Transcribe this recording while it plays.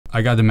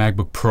I got the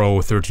MacBook Pro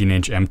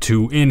 13-inch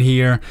M2 in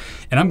here,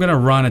 and I'm gonna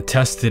run a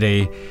test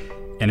today.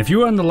 And if you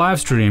were on the live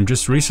stream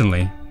just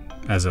recently,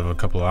 as of a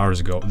couple of hours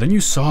ago, then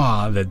you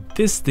saw that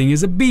this thing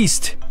is a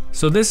beast.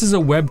 So this is a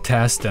web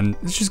test, and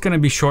it's just gonna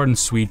be short and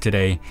sweet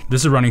today.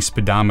 This is running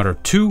Speedometer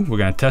 2. We're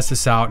gonna test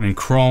this out in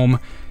Chrome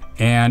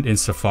and in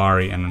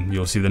Safari, and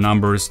you'll see the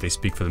numbers. They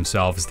speak for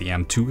themselves. The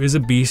M2 is a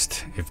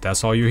beast. If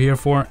that's all you're here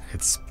for,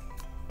 it's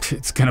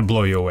gonna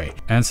blow you away.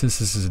 And since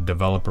this is a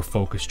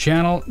developer-focused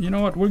channel, you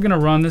know what? We're gonna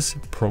run this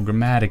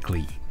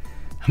programmatically.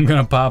 I'm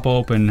gonna pop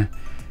open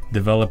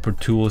developer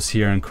tools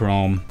here in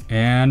Chrome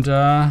and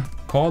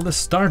call the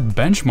start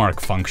benchmark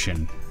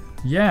function.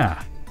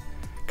 Yeah,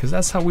 because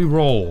that's how we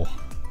roll.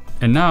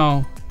 And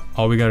now,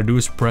 all we gotta do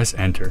is press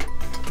enter.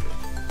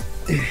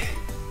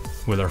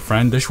 With our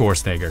friend the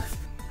Schwarzenegger.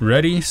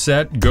 Ready,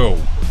 set,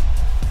 go.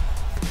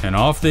 And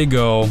off they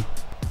go.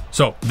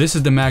 So this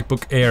is the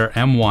MacBook Air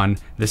M1.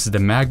 This is the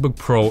MacBook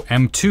Pro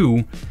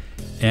M2.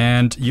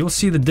 And you'll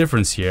see the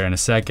difference here in a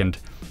second.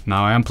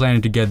 Now I am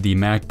planning to get the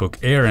MacBook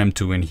Air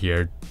M2 in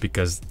here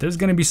because there's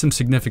gonna be some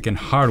significant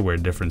hardware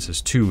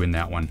differences too in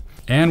that one.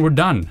 And we're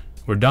done.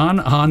 We're done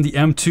on the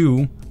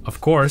M2,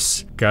 of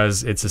course,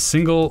 because it's a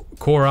single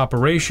core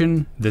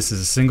operation. This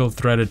is a single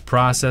threaded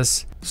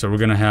process. So we're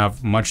gonna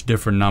have much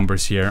different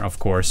numbers here, of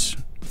course.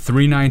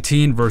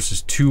 319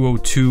 versus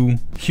 202,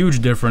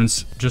 huge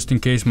difference. Just in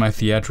case my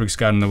theatrics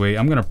got in the way,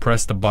 I'm gonna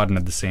press the button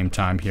at the same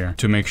time here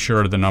to make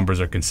sure the numbers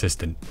are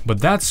consistent.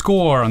 But that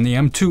score on the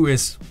M2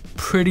 is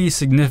pretty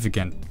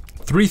significant.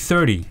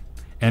 330,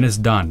 and it's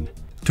done.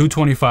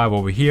 225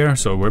 over here,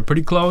 so we're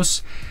pretty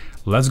close.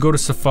 Let's go to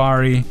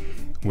Safari,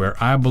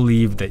 where I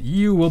believe that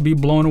you will be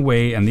blown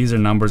away, and these are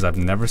numbers I've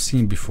never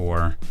seen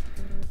before.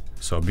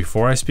 So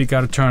before I speak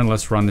out of turn,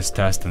 let's run this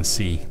test and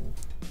see.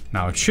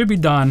 Now it should be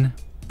done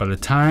by the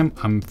time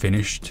I'm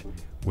finished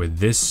with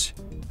this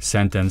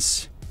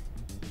sentence,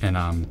 and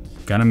I'm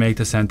gonna make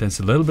the sentence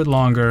a little bit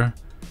longer.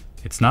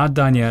 It's not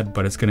done yet,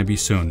 but it's gonna be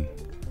soon.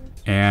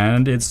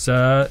 And it's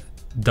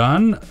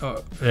done.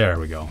 There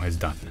we go, it's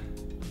done.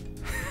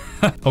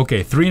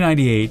 Okay,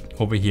 398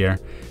 over here,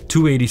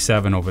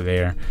 287 over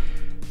there.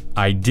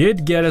 I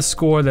did get a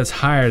score that's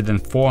higher than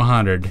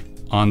 400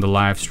 on the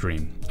live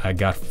stream. I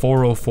got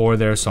 404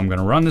 there, so I'm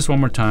gonna run this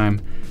one more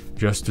time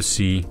just to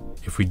see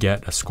if we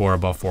get a score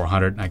above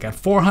 400. I got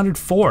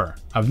 404.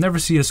 I've never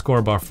seen a score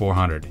above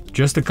 400.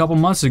 Just a couple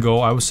months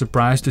ago, I was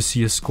surprised to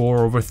see a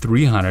score over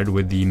 300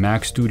 with the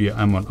Mac Studio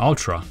M1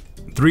 Ultra.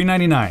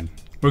 399.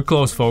 We're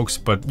close, folks,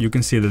 but you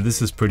can see that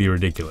this is pretty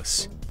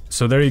ridiculous.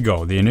 So there you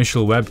go, the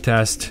initial web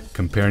test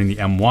comparing the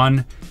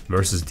M1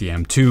 versus the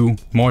M2.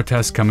 More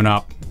tests coming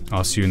up.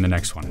 I'll see you in the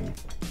next one.